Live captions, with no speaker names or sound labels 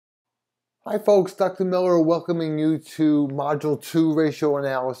Hi folks, Dr. Miller welcoming you to Module 2 Ratio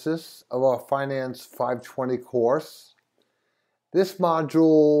Analysis of our Finance 520 course. This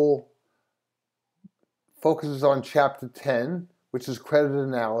module focuses on Chapter 10, which is Credit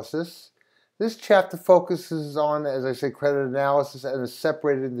Analysis. This chapter focuses on, as I say, credit analysis and is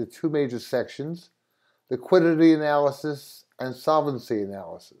separated into two major sections: liquidity analysis and solvency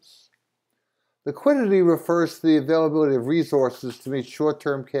analysis. Liquidity refers to the availability of resources to meet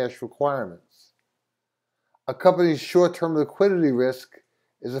short-term cash requirements. A company's short-term liquidity risk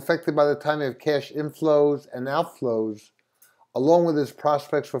is affected by the timing of cash inflows and outflows, along with its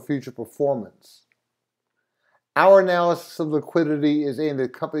prospects for future performance. Our analysis of liquidity is aimed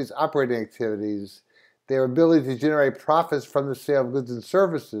at companies' operating activities, their ability to generate profits from the sale of goods and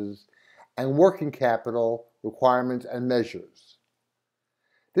services, and working capital requirements and measures.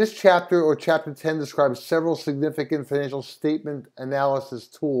 This chapter, or Chapter 10, describes several significant financial statement analysis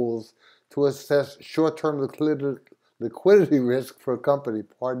tools to assess short-term liquidity risk for a company.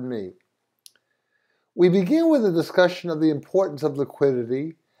 We begin with a discussion of the importance of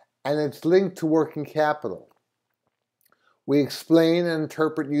liquidity and its link to working capital. We explain and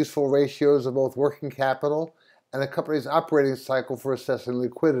interpret useful ratios of both working capital and a company's operating cycle for assessing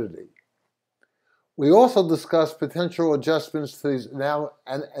liquidity. We also discuss potential adjustments to these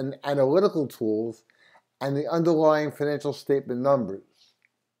analytical tools and the underlying financial statement numbers.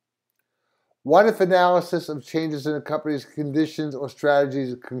 What if analysis of changes in a company's conditions or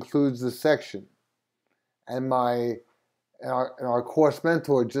strategies concludes this section? And our course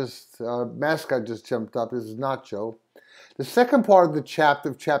mentor, mascot just jumped up. This is Nacho. The second part of the chapter,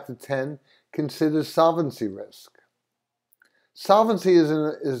 of Chapter 10, considers solvency risk. Solvency is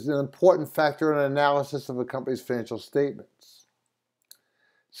an important factor in analysis of a company's financial statements.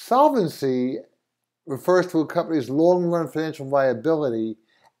 Solvency refers to a company's long-run financial viability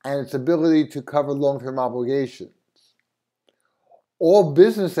and its ability to cover long-term obligations. All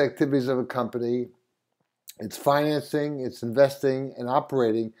business activities of a company, its financing, its investing, and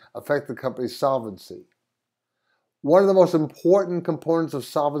operating, affect the company's solvency. One of the most important components of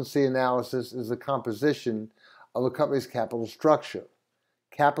solvency analysis is the composition of a company's capital structure.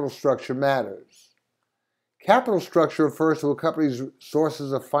 Capital structure matters. Capital structure refers to a company's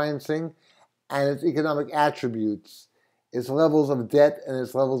sources of financing and its economic attributes, its levels of debt, and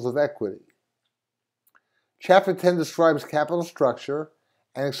its levels of equity. Chapter 10 describes capital structure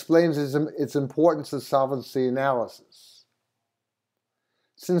and explains its importance to solvency analysis.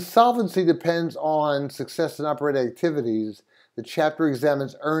 Since solvency depends on success in operating activities, the chapter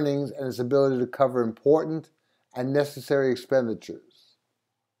examines earnings and its ability to cover important and necessary expenditures.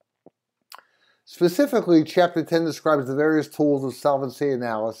 Specifically, Chapter 10 describes the various tools of solvency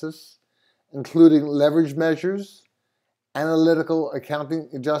analysis, including leverage measures, analytical accounting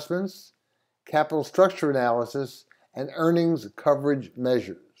adjustments, capital structure analysis, and earnings coverage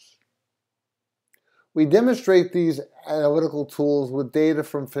measures. We demonstrate these analytical tools with data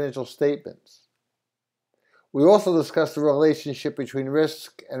from financial statements. We also discuss the relationship between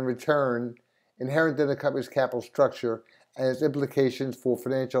risk and return inherent in a company's capital structure and its implications for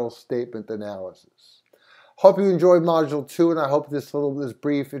financial statement analysis. Hope you enjoyed Module 2, and I hope this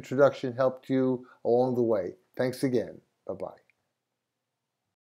brief introduction helped you along the way. Thanks again. Bye-bye.